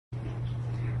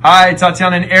Hi,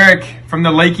 Tatiana and Eric from the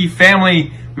Lakey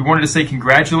family. We wanted to say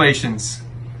congratulations.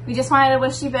 We just wanted to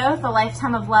wish you both a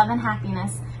lifetime of love and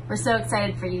happiness. We're so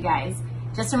excited for you guys.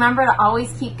 Just remember to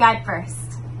always keep God first.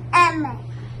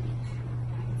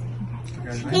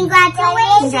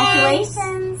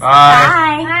 Congratulations.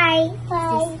 Bye. Bye.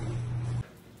 Bye.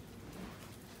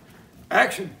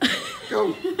 Action.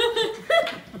 Go.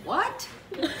 What?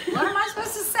 What am I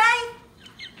supposed to say?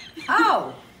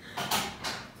 Oh.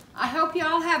 I hope you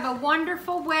all have a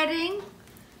wonderful wedding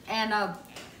and a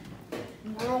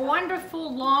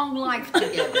wonderful long life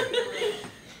together.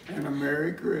 And a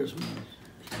Merry Christmas.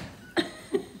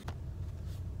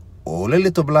 Hola,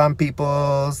 little blonde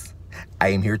peoples. I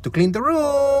am here to clean the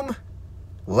room.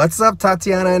 What's up,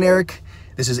 Tatiana and Eric?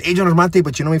 This is Agent Normante,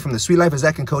 but you know me from the Sweet Life of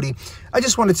Zach and Cody. I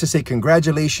just wanted to say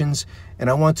congratulations,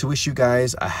 and I want to wish you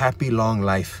guys a happy, long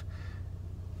life.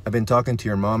 I've been talking to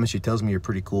your mom, and she tells me you're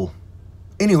pretty cool.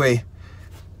 Anyway,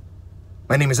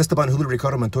 my name is Esteban Julio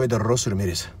Ricardo Montoya de Rosa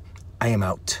Ramirez. I am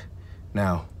out.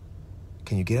 Now,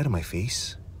 can you get out of my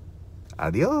face?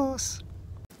 Adios.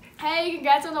 Hey,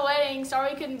 congrats on the wedding.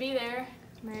 Sorry we couldn't be there.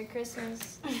 Merry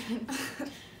Christmas.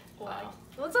 Wow.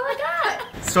 That's all I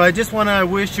got. So I just want to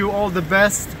wish you all the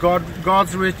best,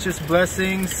 God's richest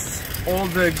blessings, all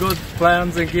the good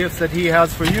plans and gifts that He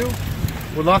has for you,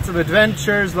 with lots of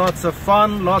adventures, lots of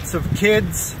fun, lots of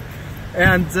kids,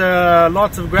 and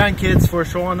lots of grandkids for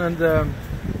Sean and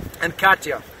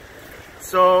Katya.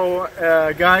 So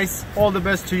guys, all the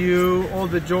best to you, all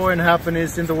the joy and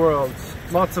happiness in the world.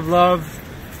 Lots of love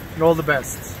and all the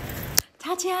best.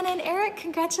 Tatiana and Eric,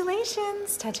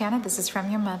 congratulations. Tatiana, this is from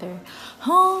your mother.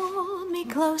 Hold me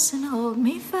close and hold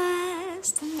me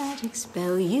fast, the magic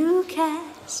spell you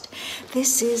cast.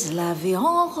 This is La Vie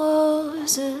en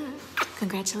Rose.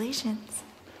 Congratulations.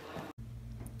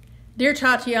 Dear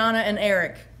Tatiana and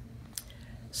Eric,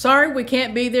 sorry we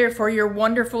can't be there for your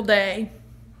wonderful day.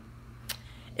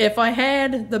 If I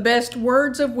had the best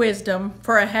words of wisdom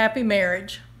for a happy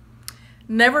marriage,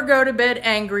 never go to bed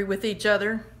angry with each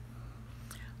other.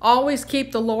 Always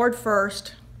keep the Lord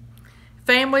first.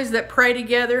 Families that pray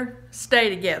together, stay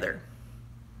together.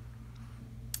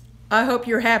 I hope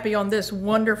you're happy on this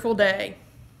wonderful day.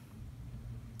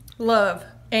 Love,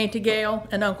 Auntie Gail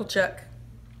and Uncle Chuck.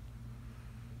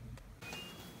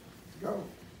 Go.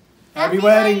 Happy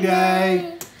wedding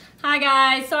day. Hi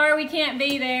guys, sorry we can't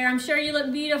be there. I'm sure you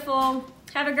look beautiful.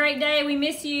 Have a great day. We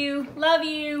miss you. Love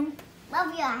you.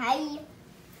 Love you. Hey.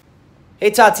 Hey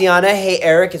Tatiana, hey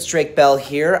Eric, it's Drake Bell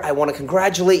here. I want to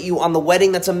congratulate you on the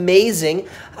wedding. That's amazing.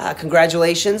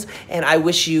 Congratulations, and I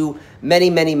wish you many,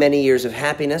 many, many years of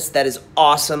happiness. That is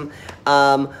awesome.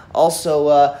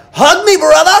 Also, hug me,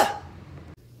 brother!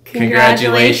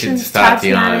 Congratulations,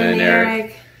 Tatiana and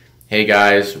Eric. Hey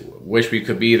guys, wish we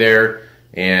could be there,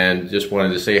 and just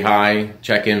wanted to say hi,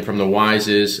 check in from the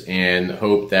Wises, and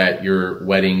hope that your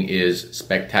wedding is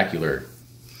spectacular.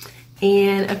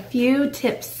 And a few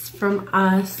tips from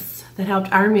us that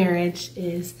helped our marriage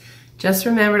is just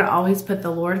remember to always put the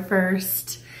Lord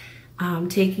first.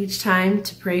 Take each time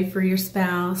to pray for your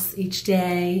spouse each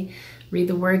day, read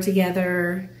the Word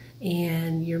together,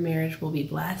 and your marriage will be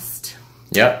blessed.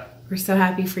 Yep. We're so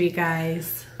happy for you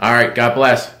guys. All right, God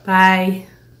bless. Bye.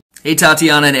 Hey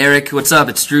Tatiana and Eric, what's up?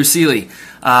 It's Drew Seeley.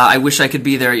 I wish I could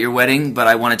be there at your wedding, but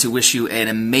I wanted to wish you an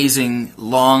amazing,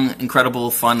 long, incredible,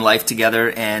 fun life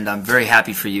together, and I'm very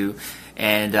happy for you.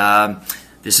 And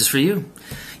this is for you.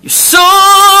 You're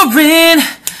soaring,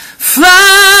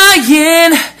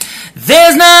 flying.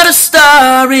 There's not a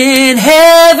star in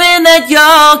heaven that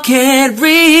y'all can't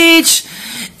reach.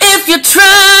 If you're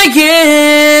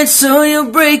trying, so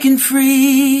you're breaking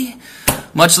free.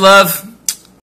 Much love.